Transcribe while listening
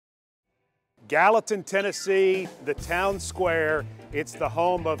Gallatin, Tennessee, the town square. It's the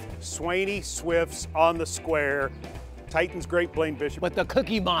home of Swaney Swift's on the Square. Titans great Blaine Bishop. But the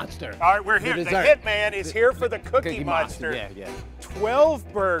Cookie Monster. All right, we're here. The Hitman is here for the Cookie Monster. Yeah.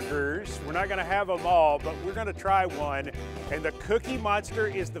 12 burgers. We're not going to have them all, but we're going to try one. And the Cookie Monster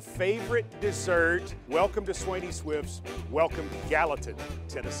is the favorite dessert. Welcome to Swaney Swift's. Welcome to Gallatin,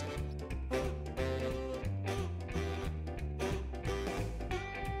 Tennessee.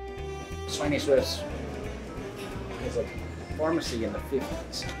 Swaney Swift's is a pharmacy in the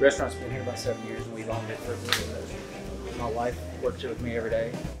 50s. The restaurant's been here about 7 years, and we've owned it for 3 years. My wife works here with me every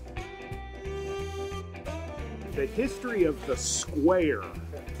day. The history of the square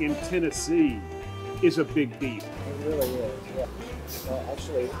in Tennessee is a big deal. It really is, yeah.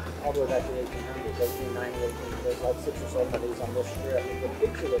 Actually, all the way back to the 1800s, 1890, there's like 6 or 7 of these on this strip. The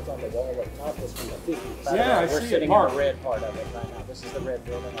picture that's on the wall up top is from the 50s. Yeah, We're sitting in the red part of it right now. This is the red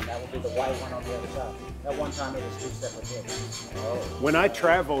building, and that will be the white one on the other side. At one time, it was 2 separate buildings. When I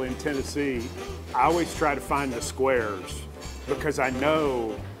travel in Tennessee, I always try to find the squares because I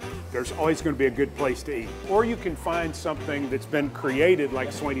know there's always going to be a good place to eat. Or you can find something that's been created like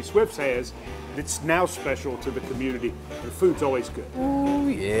Swaney Swift's has that's now special to the community. The food's always good. Ooh,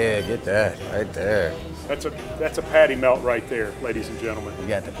 yeah, get that right there. That's a patty melt right there, ladies and gentlemen. You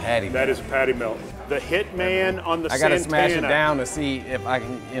got the patty melt. That is a patty melt. The Hitman on the Santana. I gotta smash it down to see if I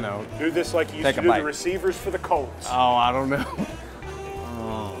can, you know. Do this like you used to do the receivers for the Colts. Oh, I don't know.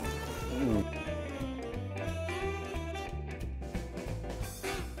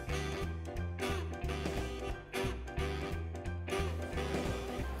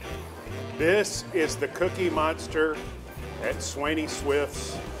 This is the Cookie Monster at Swaney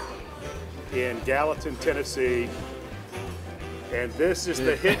Swift's in Gallatin, Tennessee. And this is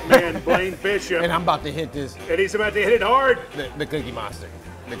the Hitman, Blaine Bishop. And I'm about to hit this. And he's about to hit it hard. The Cookie Monster.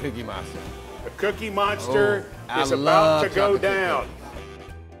 The Cookie Monster. The Cookie Monster is about to go down.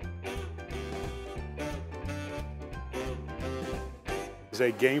 It's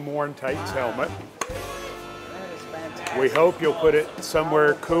a game-worn Titans helmet. That is fantastic. We hope you'll put it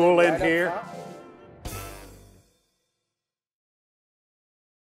somewhere cool in here.